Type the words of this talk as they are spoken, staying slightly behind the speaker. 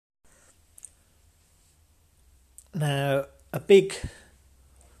Now, a big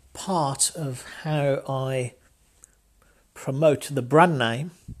part of how I promote the brand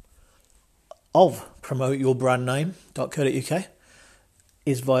name of promoteyourbrandname.co.uk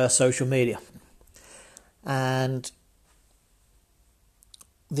is via social media. And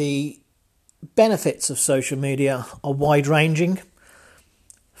the benefits of social media are wide-ranging.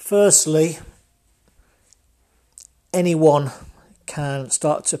 Firstly, anyone can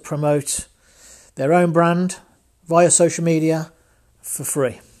start to promote their own brand via social media for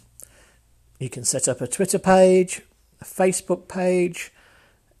free. You can set up a Twitter page, a Facebook page,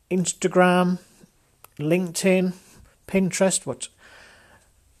 Instagram, LinkedIn, Pinterest,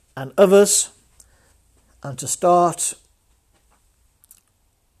 and others, and to start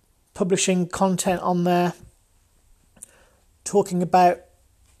publishing content on there, talking about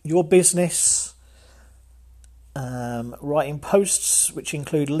your business, writing posts which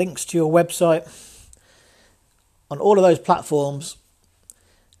include links to your website on all of those platforms,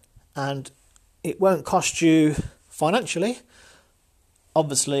 and it won't cost you financially.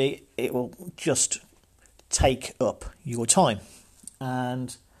 Obviously, it will just take up your time,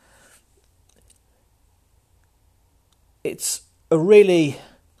 and it's a really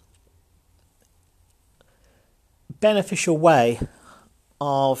beneficial way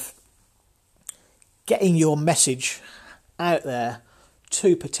of getting your message out there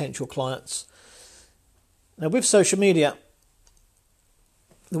to potential clients. Now, with social media,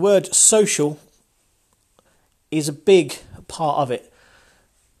 the word social is a big part of it.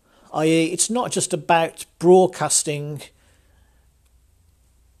 I.e., it's not just about broadcasting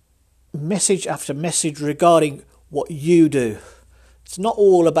message after message regarding what you do. It's not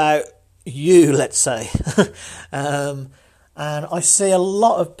all about you, let's say. And I see a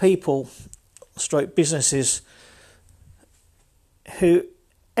lot of people, businesses, who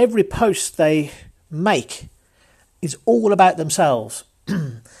every post they make is all about themselves.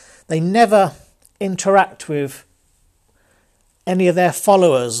 They never interact with any of their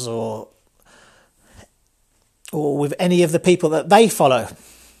followers or with any of the people that they follow.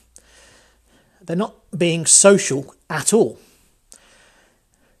 They're not being social at all.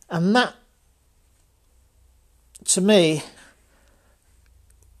 And that, to me,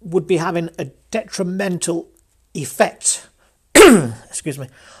 would be having a detrimental effect excuse me,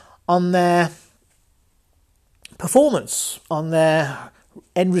 on their performance, on their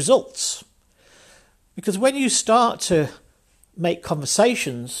end results. Because when you start to make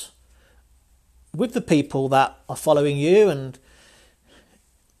conversations with the people that are following you, and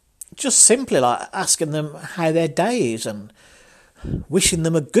just simply like asking them how their day is and wishing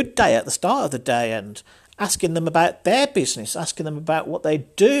them a good day at the start of the day, and asking them about their business, asking them about what they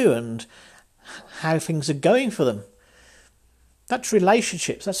do and how things are going for them. That's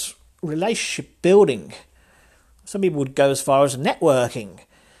relationships, that's relationship building. Some people would go as far as networking.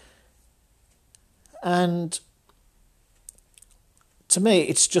 And to me,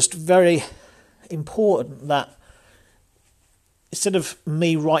 it's just very important that instead of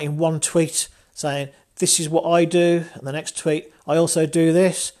me writing one tweet saying, this is what I do, and the next tweet, I also do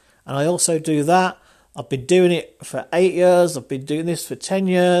this, and I also do that. I've been doing it for 8 years. I've been doing this for 10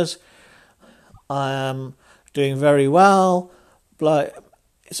 years. I am doing very well. But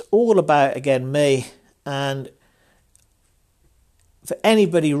it's all about, again, me. And for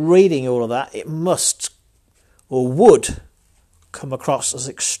anybody reading all of that, it must or would come across as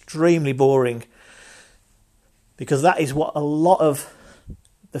extremely boring, because that is what a lot of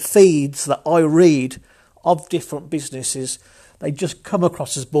the feeds that I read of different businesses, they just come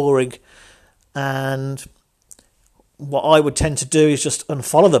across as boring. And what I would tend to do is just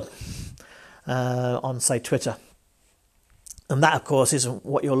unfollow them on, say, Twitter. And that, of course, isn't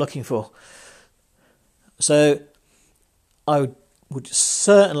what you're looking for. So I would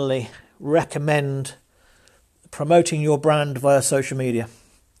certainly recommend promoting your brand via social media.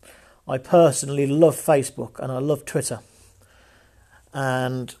 I personally love Facebook and I love Twitter.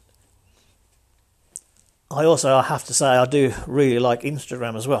 And I have to say, I do really like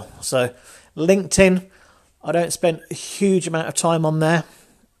Instagram as well. So LinkedIn, I don't spend a huge amount of time on there,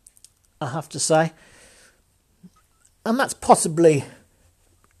 I have to say. And that's possibly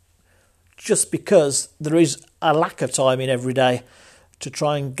just because there is a lack of time in every day to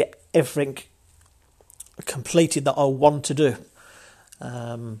try and get everything completed that I want to do.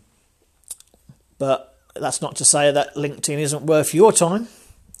 But that's not to say that LinkedIn isn't worth your time.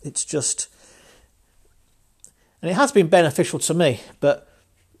 It's just... And it has been beneficial to me, but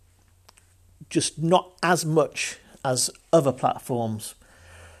just not as much as other platforms.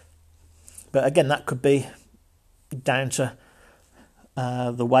 But again, that could be down to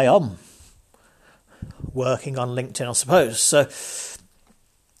the way I'm working on LinkedIn, I suppose. So,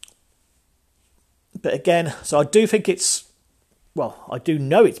 but again, so I do think I do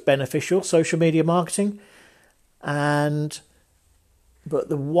know it's beneficial, social media marketing, but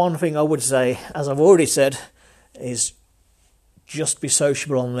the one thing I would say, as I've already said, is just be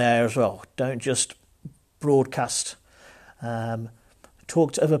sociable on there as well. Don't just broadcast.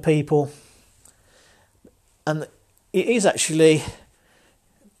 Talk to other people. And it is actually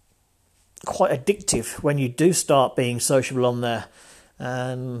quite addictive when you do start being sociable on there.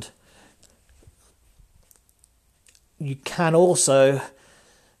 And you can also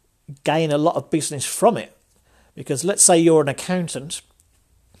gain a lot of business from it. Because let's say you're an accountant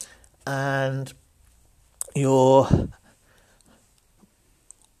and you're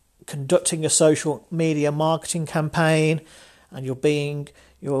conducting a social media marketing campaign, and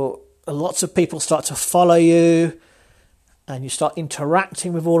lots of people start to follow you, and you start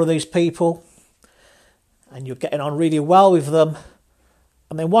interacting with all of these people, and you're getting on really well with them,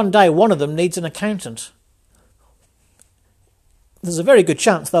 and then one day one of them needs an accountant. There's a very good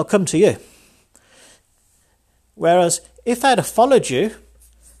chance they'll come to you. Whereas if they'd have followed you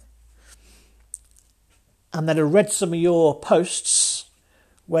and they'd have read some of your posts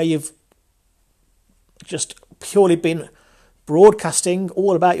where you've just purely been broadcasting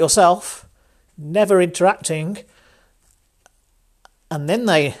all about yourself, never interacting, and then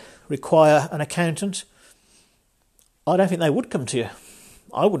they require an accountant, I don't think they would come to you.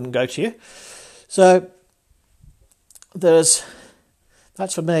 I wouldn't go to you. So that's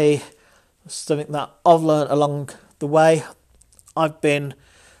for me something that I've learned along the way. I've been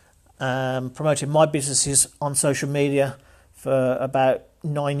promoting my businesses on social media for about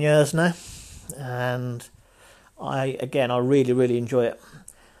 9 years now, and I really, really enjoy it.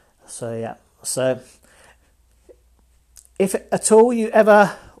 So yeah, so if at all you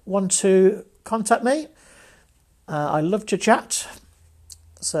ever want to contact me, I love to chat.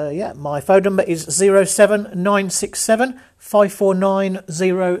 So yeah, my phone number is 07967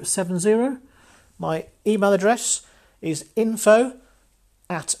 549 070. My email address is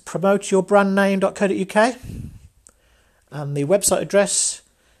info@promoteyourbrandname.co.uk, and the website address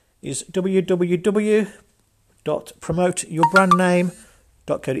is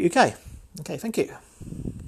www.promoteyourbrandname.co.uk. Okay, thank you.